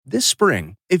This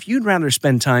spring, if you'd rather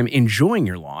spend time enjoying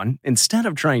your lawn instead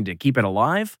of trying to keep it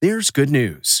alive, there's good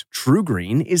news.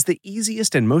 TruGreen is the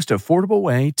easiest and most affordable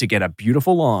way to get a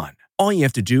beautiful lawn. All you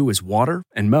have to do is water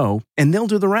and mow, and they'll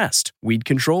do the rest. Weed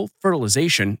control,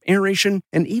 fertilization, aeration,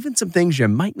 and even some things you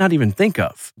might not even think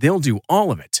of. They'll do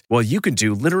all of it, while you can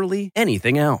do literally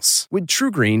anything else. With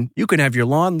TruGreen, you can have your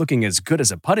lawn looking as good as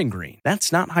a putting green.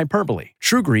 That's not hyperbole.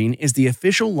 TruGreen is the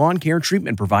official lawn care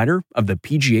treatment provider of the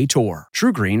PGA Tour.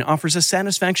 TruGreen offers a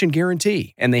satisfaction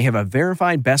guarantee, and they have a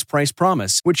verified best price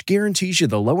promise, which guarantees you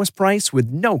the lowest price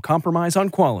with no compromise on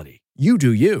quality. You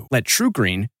do you. Let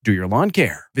TruGreen do your lawn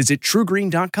care. Visit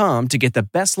TruGreen.com to get the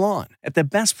best lawn at the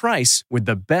best price with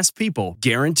the best people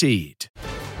guaranteed.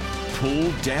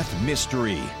 Pool death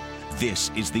mystery. This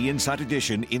is the Inside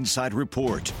Edition Inside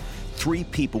Report. 3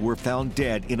 people were found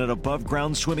dead in an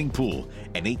above-ground swimming pool.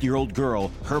 An 8-year-old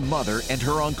girl, her mother, and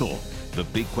her uncle. The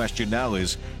big question now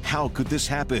is, how could this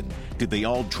happen? Did they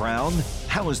all drown?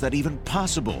 How is that even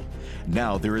possible?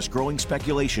 Now there is growing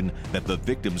speculation that the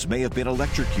victims may have been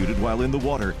electrocuted while in the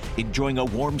water, enjoying a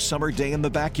warm summer day in the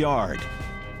backyard.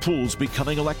 Pools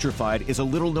becoming electrified is a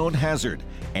little-known hazard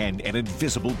and an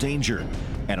invisible danger.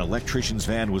 An electrician's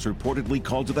van was reportedly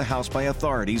called to the house by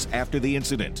authorities after the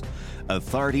incident.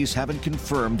 Authorities haven't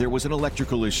confirmed there was an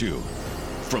electrical issue.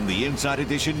 From the Inside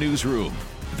Edition newsroom,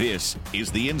 this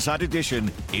is the Inside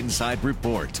Edition Inside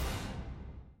Report.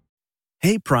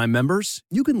 Hey, Prime members,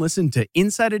 you can listen to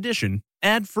Inside Edition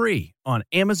ad-free on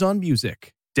Amazon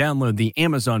Music. Download the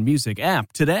Amazon Music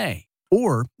app today.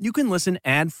 Or you can listen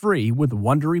ad-free with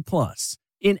Wondery Plus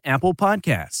in Apple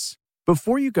Podcasts.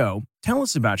 Before you go, tell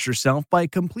us about yourself by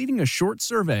completing a short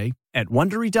survey at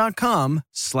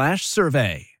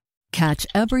Wondery.com/survey. Catch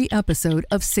every episode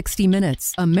of 60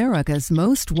 Minutes, America's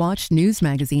most watched news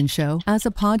magazine show, as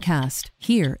a podcast.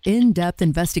 Hear in-depth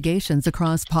investigations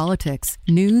across politics,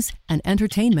 news, and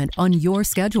entertainment on your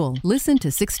schedule. Listen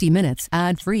to 60 Minutes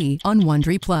ad-free on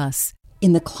Wondery Plus.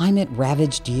 In the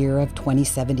climate-ravaged year of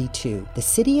 2072, the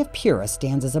city of Pura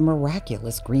stands as a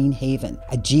miraculous green haven,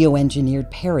 a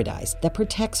geoengineered paradise that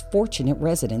protects fortunate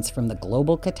residents from the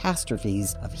global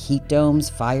catastrophes of heat domes,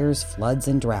 fires, floods,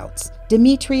 and droughts.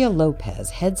 Demetria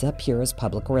Lopez heads up Pura's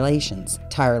public relations,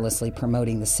 tirelessly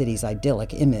promoting the city's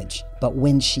idyllic image. But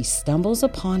when she stumbles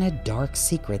upon a dark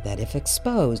secret that, if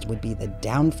exposed, would be the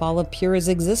downfall of Pura's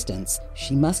existence,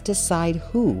 she must decide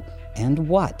who and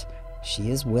what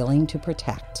she is willing to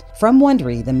protect. From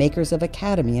Wondery, the makers of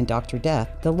Academy and Dr.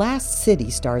 Death, The Last City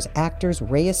stars actors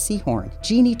Reyes Sehorn,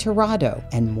 Jeannie Torrado,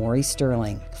 and Maury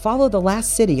Sterling. Follow The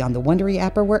Last City on the Wondery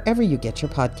app or wherever you get your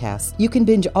podcasts. You can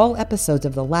binge all episodes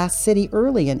of The Last City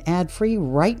early and ad-free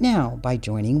right now by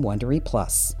joining Wondery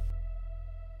Plus.